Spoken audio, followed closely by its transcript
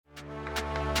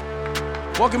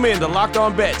Welcome in to Locked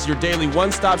On Bets, your daily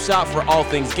one-stop shop for all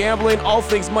things gambling, all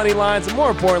things money lines, and more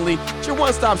importantly, it's your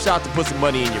one-stop shop to put some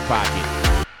money in your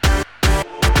pocket.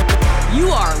 You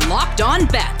are Locked On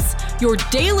Bets, your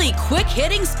daily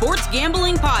quick-hitting sports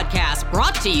gambling podcast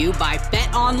brought to you by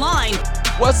Bet Online.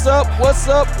 What's up?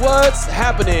 What's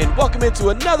happening? Welcome into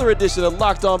another edition of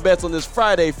Locked On Bets on this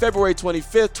Friday, February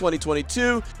 25th,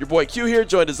 2022. Your boy Q here,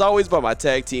 joined as always by my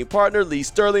tag team partner, Lee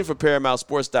Sterling from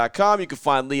ParamountSports.com. You can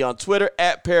find Lee on Twitter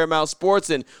at Paramount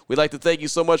Sports, and we'd like to thank you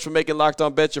so much for making Locked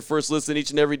On Bets your first listen each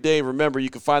and every day. Remember,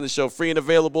 you can find the show free and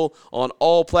available on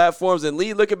all platforms. And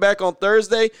Lee, looking back on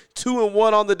Thursday,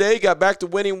 2-1 on the day, got back to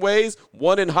winning ways,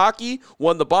 won in hockey,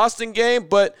 won the Boston game,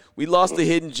 but we lost the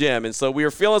hidden gem. And so we were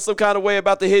feeling some kind of way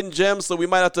about the hidden gems, so we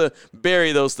might have to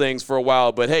bury those things for a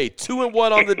while. But hey,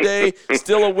 2-1 on the day,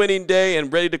 still a winning day,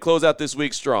 and ready to close out this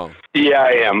week strong. Yeah,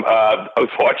 I am. I was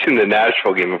watching the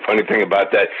Nashville game. The funny thing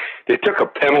about that, they took a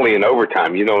penalty in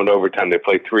overtime. You know, in overtime they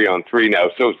play 3-on-3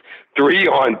 now, so it's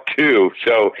 3-on-2.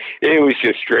 So it was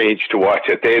just strange to watch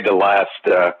it. They had the last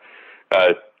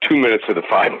 2 minutes of the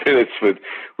 5 minutes with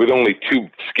only two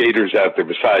skaters out there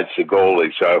besides the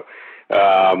goalie. So,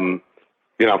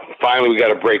 finally we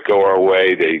got a break go our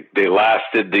way. They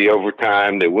lasted the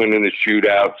overtime. They went in the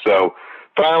shootout. So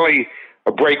finally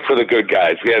a break for the good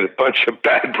guys. We had a bunch of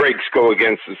bad breaks go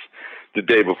against us the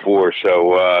day before.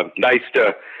 So nice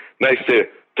to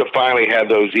finally have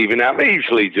those even out. They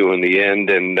usually do in the end.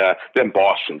 And then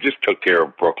Boston just took care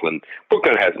of Brooklyn.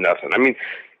 Brooklyn has nothing. I mean,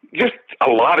 just a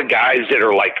lot of guys that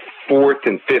are like fourth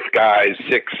and fifth guys,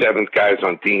 sixth, seventh guys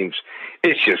on teams.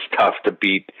 It's just tough to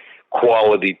beat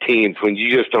quality teams when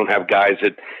you just don't have guys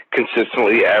that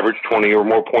consistently average 20 or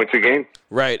more points a game.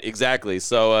 Right, exactly.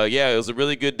 So, it was a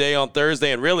really good day on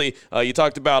Thursday. And really, you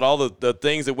talked about all the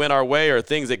things that went our way or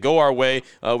things that go our way.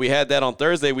 We had that on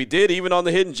Thursday. We did, even on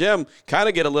the hidden gem, kind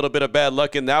of get a little bit of bad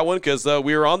luck in that one because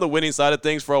we were on the winning side of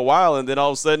things for a while, and then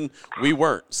all of a sudden we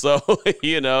weren't. So,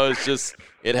 it's just –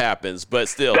 it happens, but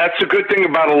still. That's a good thing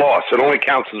about a loss. It only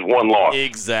counts as one loss.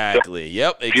 Exactly. So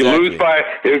Yep.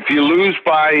 Exactly. If you lose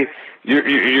by,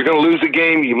 you're going to lose a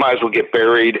game. You might as well get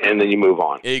buried, and then you move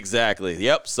on. Exactly.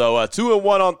 Yep. So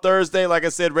 2-1 on Thursday. Like I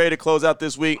said, ready to close out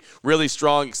this week. Really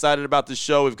strong. Excited about the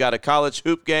show. We've got a college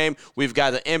hoop game. We've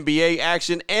got the NBA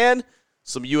action and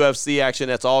some UFC action.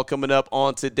 That's all coming up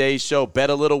on today's show.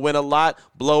 Bet a little, win a lot,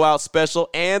 blowout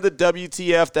special, and the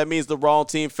WTF. That means the wrong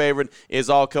team favorite is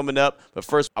all coming up. But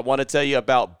first, I want to tell you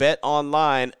about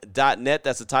BetOnline.net.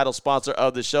 That's the title sponsor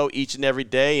of the show each and every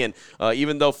day. And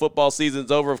even though football season's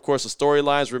over, of course, the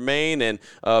storylines remain. And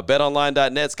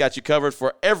BetOnline.net's got you covered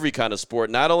for every kind of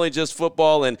sport, not only just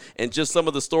football and just some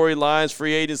of the storylines,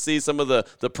 free agency, some of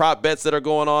the prop bets that are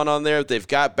going on there. They've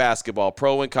got basketball,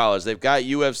 pro and college. They've got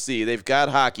UFC. They've got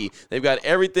hockey. They've got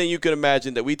everything you can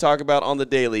imagine that we talk about on the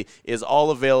daily is all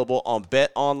available on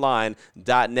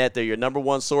betonline.net. They're your number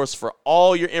one source for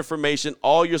all your information,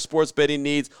 all your sports betting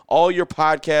needs, all your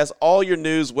podcasts, all your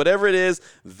news, whatever it is,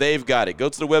 they've got it. Go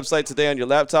to the website today on your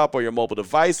laptop or your mobile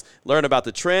device, learn about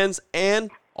the trends and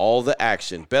all the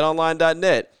action.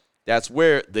 Betonline.net, that's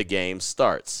where the game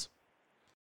starts.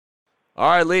 All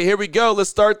right, Lee, here we go.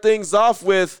 Let's start things off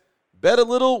with bet a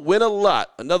little, win a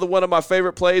lot. Another one of my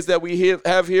favorite plays that we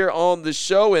have here on the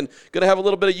show, and going to have a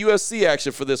little bit of UFC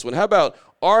action for this one. How about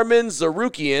Arman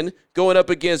Tsarukyan going up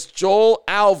against Joel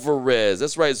Alvarez?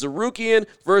 That's right, Tsarukyan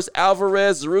versus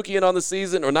Alvarez. Tsarukyan on the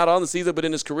season, or not on the season, but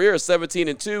in his career is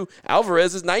 17-2.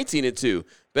 Alvarez is 19-2.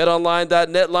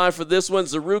 BetOnline.net line for this one,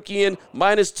 Tsarukyan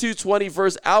minus 220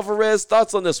 versus Alvarez.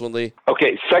 Thoughts on this one, Lee?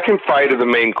 Okay, second fight of the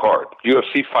main card,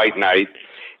 UFC Fight Night,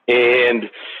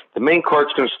 and the main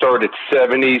card's going to start at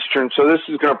 7 Eastern, so this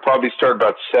is going to probably start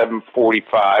about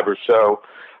 7:45 or so.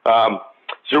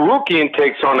 Tsarukyan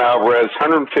takes on Alvarez,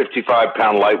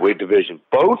 155-pound lightweight division.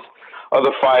 Both of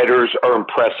the fighters are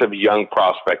impressive young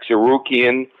prospects.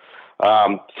 Tsarukyan,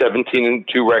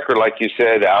 17-2 record, like you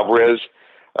said. Alvarez,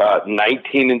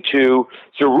 19-2.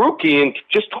 Tsarukyan,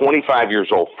 just 25 years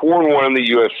old, 4-1 in the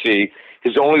UFC.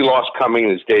 His only loss coming in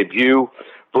his debut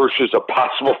versus a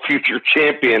possible future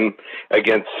champion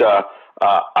against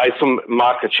Islam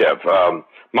Makhachev.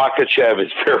 Makhachev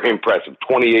is very impressive.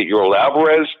 28-year-old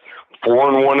Alvarez,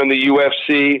 4-1 in the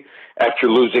UFC after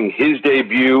losing his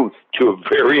debut to a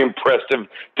very impressive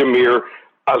Damir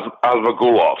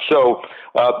Azmagulov. So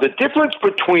the difference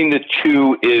between the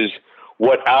two is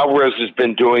what Alvarez has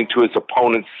been doing to his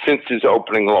opponents since his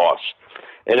opening loss.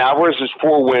 And Alvarez's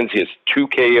 4 wins, he has 2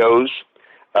 KOs,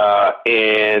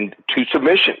 and 2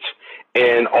 submissions,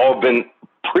 and all been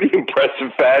pretty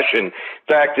impressive fashion. In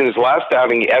fact, in his last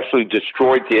outing, he absolutely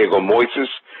destroyed Diego Moises,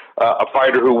 a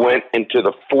fighter who went into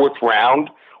the 4th round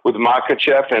with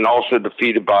Makhachev and also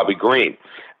defeated Bobby Green.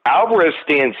 Alvarez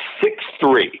stands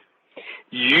 6'3",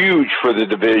 huge for the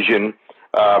division.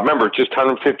 Remember, just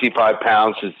 155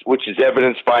 pounds, which is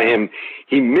evidenced by him.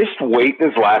 He missed weight in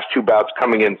his last two bouts,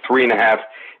 coming in 3.5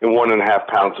 and 1.5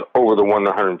 pounds over the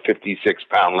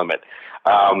 156-pound limit.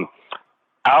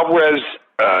 Alvarez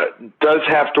does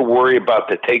have to worry about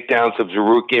the takedowns of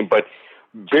Tsarukyan, but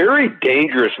very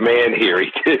dangerous man here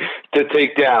to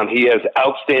take down. He has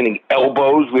outstanding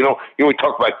elbows. We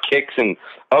talk about kicks and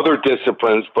other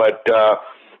disciplines, but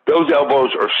those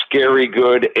elbows are scary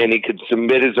good, and he could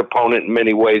submit his opponent in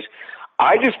many ways.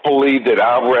 I just believe that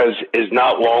Alvarez is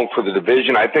not long for the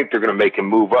division. I think they're going to make him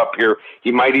move up here.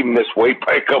 He might even miss weight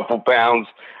by a couple pounds,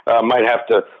 might have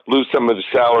to lose some of the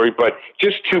salary, but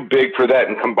just too big for that.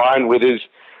 And combined with his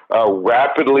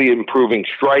rapidly improving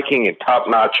striking and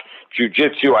top-notch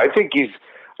jiu-jitsu, I think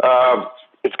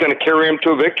it's going to carry him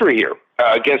to a victory here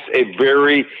against a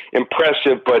very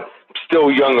impressive but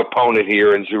still young opponent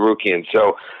here in Tsarukyan.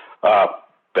 So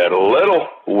bet a little,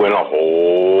 win a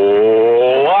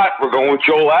whole lot. We're going with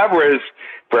Joel Alvarez.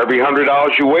 For every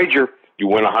 $100 you wager, you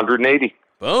win 180.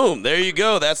 Boom, there you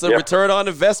go. That's a return on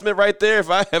investment right there if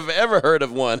I have ever heard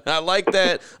of one. I like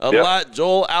that a lot.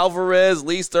 Joel Alvarez,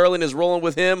 Lee Sterling is rolling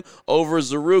with him over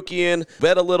Tsarukyan.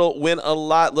 Bet a little, win a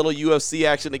lot. Little UFC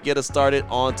action to get us started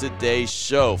on today's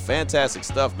show. Fantastic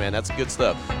stuff, man. That's good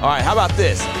stuff. All right, how about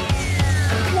this?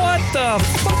 What the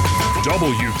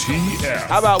WTF.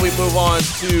 How about we move on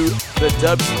to the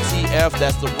WTF?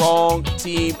 That's the wrong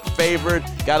team favored.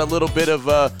 Got a little bit of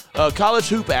college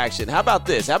hoop action. How about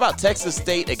this? How about Texas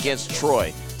State against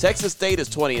Troy? Texas State is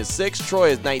 20-6. Troy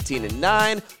is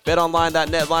 19-9.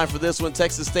 BetOnline.net line for this one.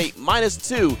 Texas State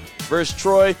 -2 versus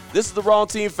Troy. This is the wrong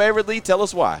team favored. Lee, tell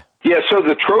us why. Yeah, so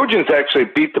the Trojans actually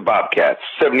beat the Bobcats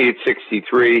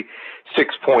 78-63,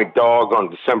 6-point dog on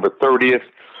December 30th.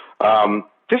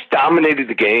 Just dominated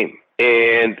the game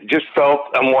and just felt,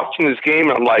 I'm watching this game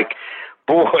and I'm like,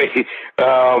 boy,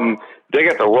 they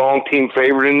got the wrong team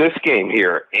favored in this game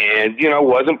here. And,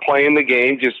 wasn't playing the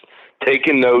game, just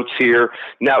taking notes here.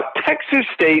 Now, Texas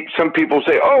State, some people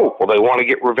say, oh, well, they want to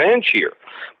get revenge here.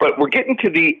 But we're getting to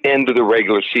the end of the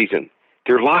regular season.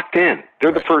 They're locked in.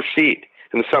 They're the first seed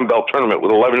in the Sun Belt Tournament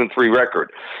with 11-3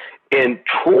 record. And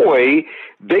Troy,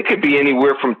 they could be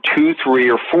anywhere from 2, 3,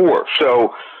 or 4.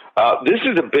 So, this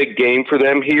is a big game for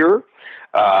them here.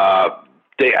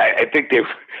 I think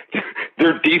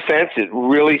their defense, it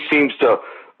really seems to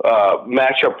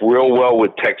match up real well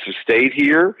with Texas State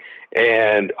here,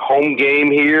 and home game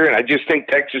here. And I just think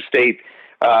Texas State,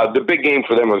 the big game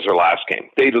for them was their last game.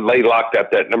 They locked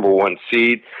up that number 1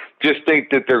 seed. Just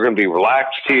think that they're going to be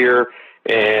relaxed here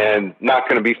and not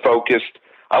going to be focused.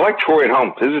 I like Troy at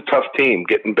home. This is a tough team,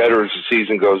 getting better as the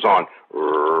season goes on.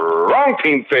 Wrong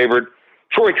team favored.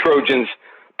 Troy Trojans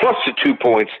plus the 2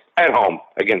 points at home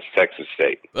against Texas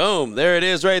State. Boom. There it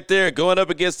is right there, going up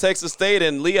against Texas State.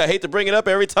 And, Lee, I hate to bring it up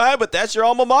every time, but that's your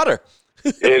alma mater.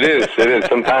 It is.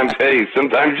 Sometimes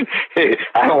I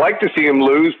don't like to see them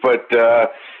lose, but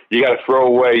you got to throw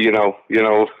away,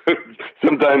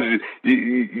 sometimes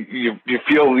you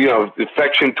feel,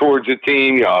 affection towards a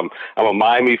team. I'm a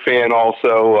Miami fan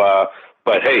also,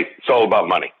 but, hey, it's all about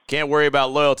money. Can't worry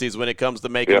about loyalties when it comes to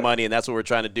making money, and that's what we're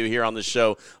trying to do here on the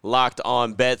show, Locked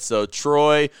On Bet. So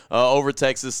Troy over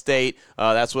Texas State,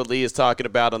 that's what Lee is talking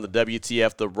about on the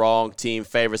WTF, the wrong team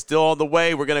favorite. Still on the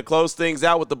way, we're going to close things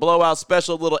out with the blowout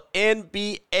special, little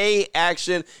NBA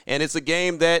action, and it's a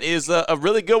game that is a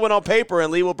really good one on paper, and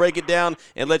Lee will break it down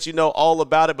and let you know all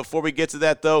about it. Before we get to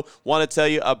that, though, want to tell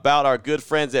you about our good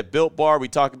friends at Built Bar. We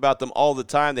talk about them all the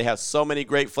time. They have so many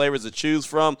great flavors to choose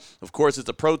from. Of course, it's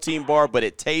a protein bar, but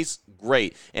it tastes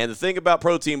great. And the thing about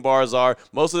protein bars are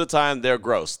most of the time they're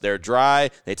gross. They're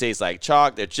dry. They taste like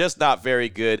chalk. They're just not very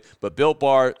good. But Built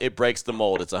Bar, it breaks the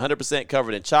mold. It's 100%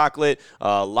 covered in chocolate.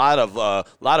 A lot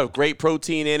of great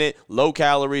protein in it. Low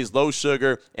calories, low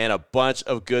sugar, and a bunch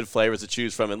of good flavors to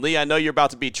choose from. And Lee, I know you're about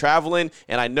to be traveling,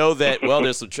 and I know that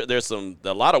there's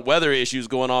a lot of weather issues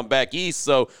going on back east.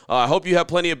 So I hope you have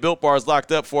plenty of Built Bars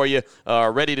locked up for you,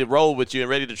 ready to roll with you and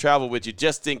ready to travel with you,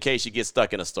 just in case you get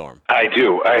stuck in a storm. I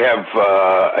do.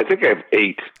 I think I have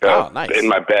 8 nice. in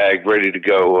my bag ready to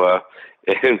go.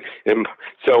 And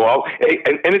so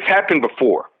and it's happened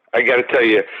before. I got to tell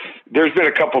you, there's been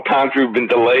a couple times we've been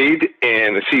delayed,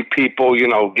 and I see people,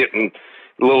 getting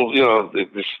a little,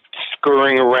 they're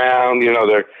scurrying around.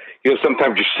 They're,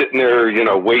 sometimes you're sitting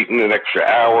there, waiting an extra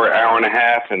hour and a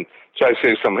half, and so I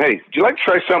say to someone, hey, would you like to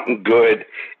try something good?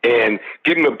 And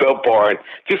give them a Built Bar, and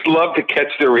just love to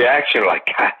catch their reaction, like,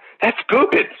 God, that's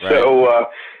good. Right. So,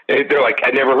 they're like,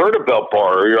 I never heard of Built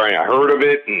Bar. Or I heard of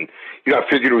it, and I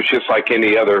figured it was just like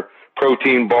any other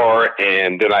protein bar.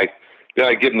 And then I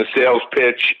give them the sales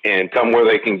pitch and tell them where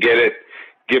they can get it,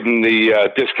 give them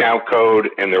the discount code,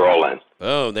 and they're all in.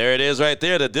 Oh, there it is right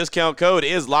there. The discount code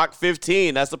is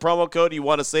LOCK15. That's the promo code. You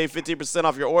want to save 15%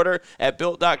 off your order at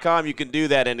Built.com. You can do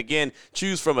that. And, again,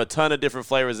 choose from a ton of different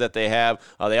flavors that they have.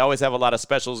 They always have a lot of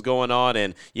specials going on.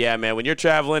 And, yeah, man, when you're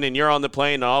traveling and you're on the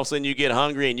plane and all of a sudden you get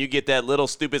hungry and you get that little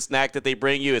stupid snack that they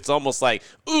bring you, it's almost like,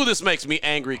 ooh, this makes me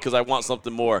angry because I want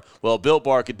something more. Well, Built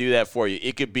Bar could do that for you.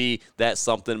 It could be that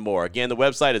something more. Again, the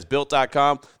website is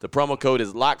Built.com. The promo code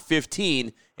is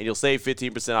LOCK15. And you'll save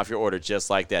 15% off your order just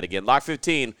like that. Again,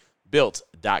 LOCK15,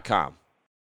 Built.com.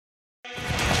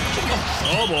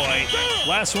 Oh, boy.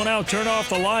 Last one out. Turn off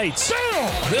the lights.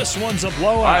 This one's a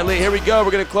blowout. All right, Lee, here we go. We're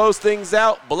going to close things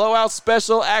out. Blowout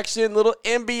special action, little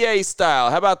NBA style.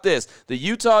 How about this? The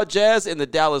Utah Jazz and the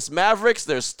Dallas Mavericks,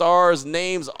 their stars'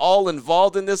 names all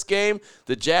involved in this game.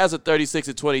 The Jazz are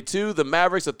 36-22. The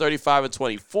Mavericks are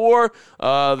 35-24.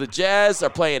 The Jazz are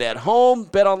playing at home.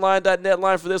 BetOnline.net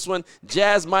line for this one.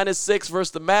 Jazz -6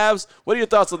 versus the Mavs. What are your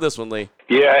thoughts on this one, Lee?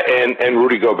 Yeah, and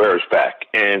Rudy Gobert's back.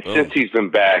 And since he's been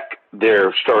back,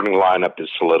 their starting lineup is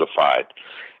solidified.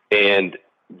 And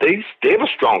they have a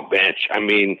strong bench. I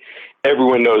mean,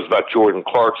 everyone knows about Jordan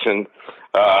Clarkson.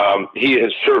 He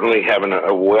is certainly having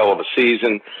a whale of a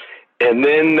season. And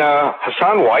then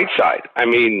Hassan Whiteside. I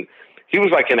mean, he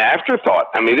was like an afterthought.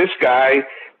 I mean, this guy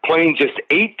playing just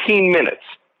 18 minutes.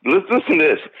 Listen to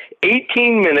this.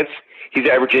 18 minutes. He's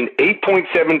averaging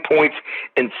 8.7 points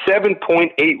and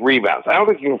 7.8 rebounds. I don't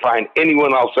think you can find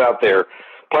anyone else out there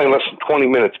playing less than 20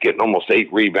 minutes getting almost 8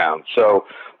 rebounds. So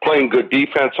playing good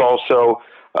defense also.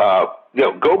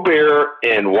 Gobert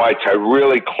and Whiteside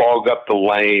really clog up the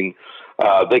lane.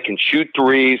 They can shoot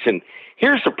threes. And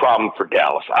here's the problem for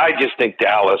Dallas. I just think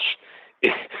Dallas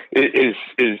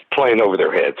is playing over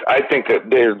their heads. I think that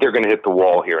they're going to hit the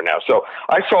wall here now. So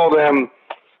I saw them,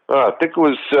 I think it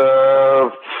was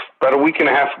about a week and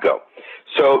a half ago.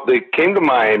 So they came to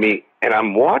Miami, and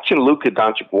I'm watching Luka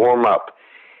Doncic warm up,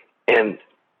 and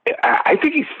I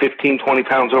think he's 15, 20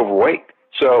 pounds overweight.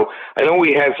 So I know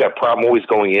he has that problem always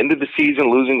going into the season,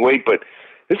 losing weight, but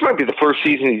this might be the first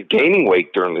season he's gaining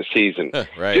weight during the season.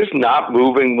 Right. Just not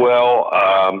moving well.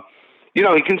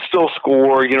 He can still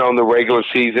score, in the regular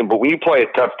season, but when you play a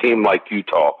tough team like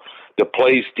Utah that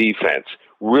plays defense,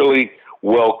 really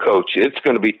well coached, it's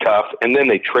going to be tough. And then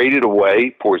they traded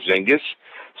away Porzingis.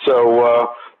 So,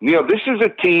 this is a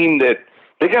team that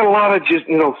they got a lot of just,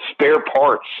 spare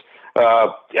parts.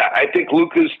 I think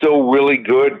Luka's still really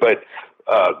good, but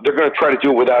they're going to try to do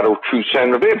it without a true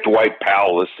center. They have Dwight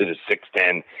Powell listed as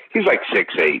 6'10". He's like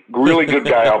 6'8". Really good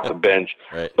guy off the bench,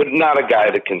 right, but not a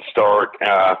guy that can start.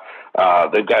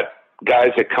 They've got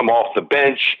guys that come off the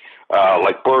bench,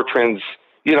 like Bertrand's,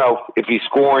 if he's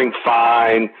scoring,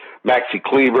 fine. Maxi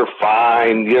Kleber,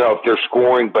 fine, if they're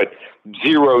scoring, but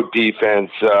zero defense.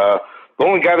 The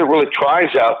only guy that really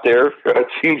tries out there, it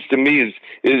seems to me,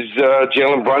 is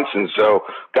Jalen Brunson, so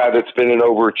guy that's been an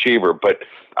overachiever. But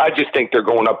I just think they're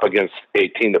going up against a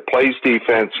team that plays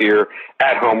defense here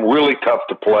at home, really tough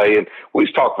to play. And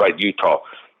we've talked about Utah.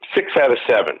 6 out of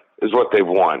 7 is what they've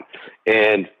won.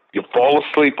 And you fall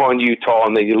asleep on Utah,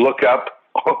 and then you look up,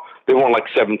 they won like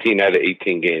 17 out of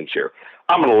 18 games here.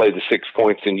 I'm going to lay the 6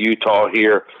 points in Utah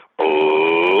here.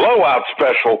 Blowout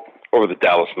special over the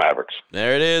Dallas Mavericks.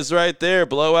 There it is right there.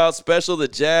 Blowout special, the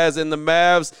Jazz and the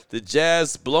Mavs. The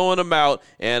Jazz blowing them out.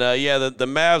 And, the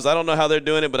Mavs, I don't know how they're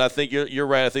doing it, but I think you're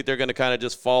right. I think they're going to kind of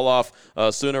just fall off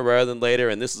sooner rather than later,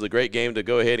 and this is a great game to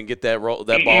go ahead and get that ball.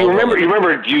 You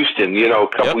remember Houston, a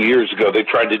couple years ago, they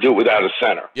tried to do it without a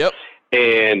center. Yep.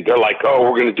 And they're like, oh,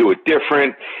 we're going to do it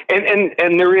different.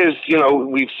 And there is,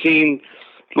 we've seen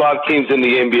a lot of teams in the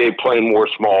NBA playing more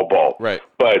small ball. Right.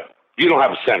 But you don't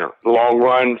have a center. The long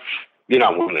run, you're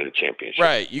not winning a championship.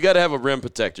 Right. You got to have a rim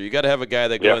protector. You got to have a guy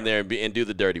that go in there and do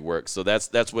the dirty work. So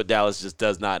that's what Dallas just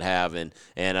does not have, and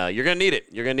you're going to need it.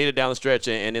 You're going to need it down the stretch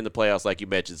and in the playoffs, like you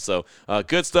mentioned. So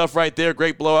good stuff right there.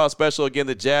 Great blowout special. Again,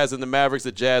 the Jazz and the Mavericks.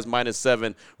 The Jazz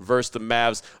 -7 versus the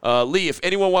Mavs. Lee, if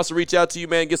anyone wants to reach out to you,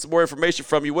 man, get some more information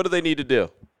from you, what do they need to do?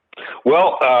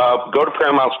 Well, go to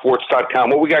ParamountSports.com.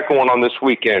 What we got going on this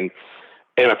weekend,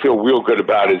 and I feel real good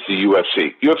about, is the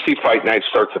UFC. UFC Fight Night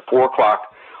starts at 4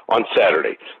 o'clock on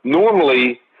Saturday.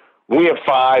 Normally, we have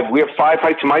 5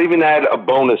 fights. You might even add a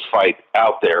bonus fight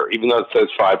out there. Even though it says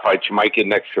 5 fights, you might get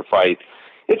an extra fight.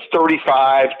 It's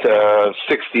 $35 to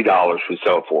 $60 we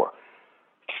sell it for.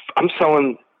 I'm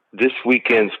selling this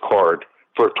weekend's card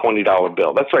for a $20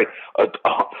 bill. That's right. A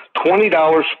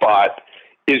 $20 spot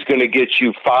is going to get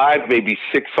you 5, maybe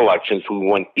 6 selections. We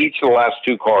won each of the last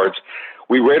 2 cards.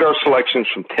 We rate our selections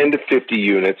from 10 to 50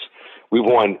 units. We've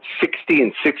won 60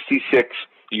 and 66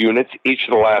 units each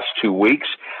of the last 2 weeks.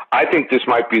 I think this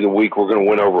might be the week we're going to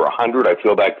win over 100. I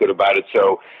feel that good about it.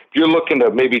 So if you're looking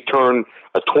to maybe turn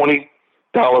a $20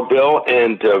 bill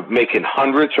into making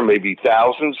hundreds or maybe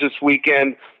thousands this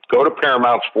weekend, go to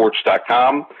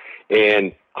ParamountSports.com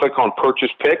and click on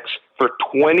Purchase Picks for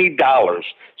 $20. As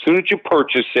soon as you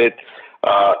purchase it,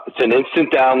 it's an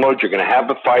instant download. You're going to have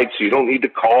the fight, so you don't need to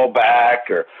call back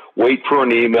or wait for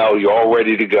an email. You're all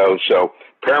ready to go. So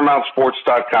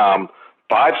ParamountSports.com,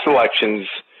 5 selections,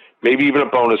 maybe even a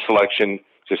bonus selection,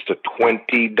 just a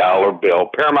 $20 bill.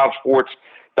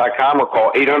 ParamountSports.com or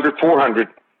call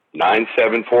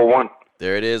 800-400-9741.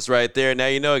 There it is right there. Now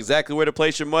you know exactly where to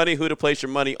place your money, who to place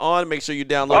your money on. Make sure you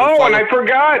download and I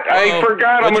forgot. I'm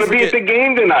going to be at the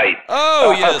game tonight.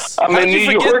 Oh, yes. I'm in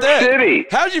New York City.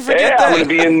 How'd you forget that? I'm going to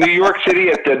be in New York City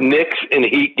at the Knicks and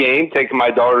Heat game, taking my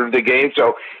daughter to the game.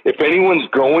 So if anyone's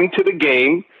going to the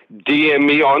game, DM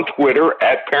me on Twitter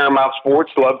at Paramount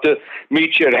Sports. Love to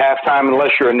meet you at halftime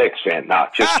unless you're a Knicks fan. No,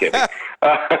 just kidding.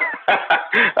 I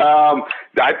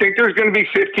think there's going to be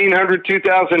 1,500,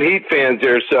 2,000 Heat fans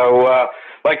there. So,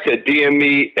 like I said, DM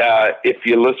me. If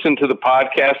you listen to the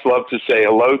podcast, love to say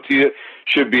hello to you.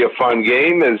 Should be a fun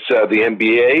game as the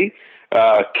NBA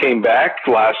came back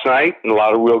last night and a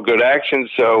lot of real good action.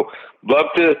 So, love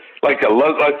to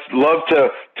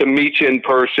meet you in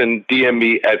person. DM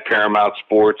me at Paramount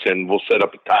Sports, and we'll set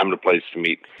up a time and a place to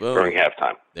meet during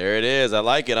halftime. There it is. I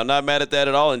like it. I'm not mad at that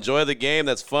at all. Enjoy the game.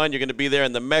 That's fun. You're going to be there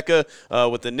in the Mecca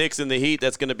with the Knicks and the Heat.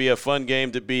 That's going to be a fun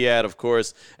game to be at, of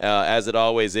course, as it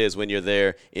always is when you're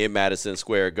there in Madison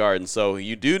Square Garden. So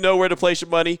you do know where to place your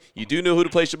money. You do know who to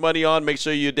place your money on. Make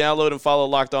sure you download and follow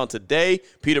Locked On today.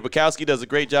 Peter Bukowski does a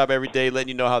great job every day letting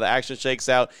you know how the action shakes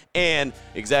out and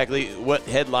exactly what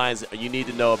headlines you need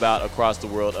to know about across the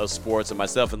world of sports. And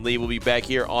myself and Lee will be back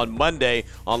here on Monday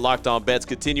on Locked On Bets,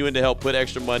 continuing to help put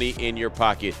extra money in your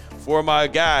pocket. For my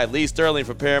guy, Lee Sterling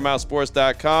from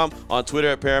ParamountSports.com, on Twitter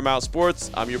at Paramount Sports,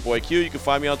 I'm your boy Q. You can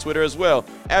find me on Twitter as well,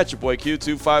 at your boy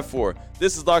Q254.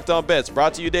 This is Locked On Bets,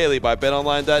 brought to you daily by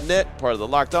BetOnline.net, part of the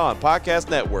Locked On Podcast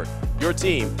Network. Your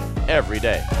team every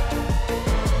day.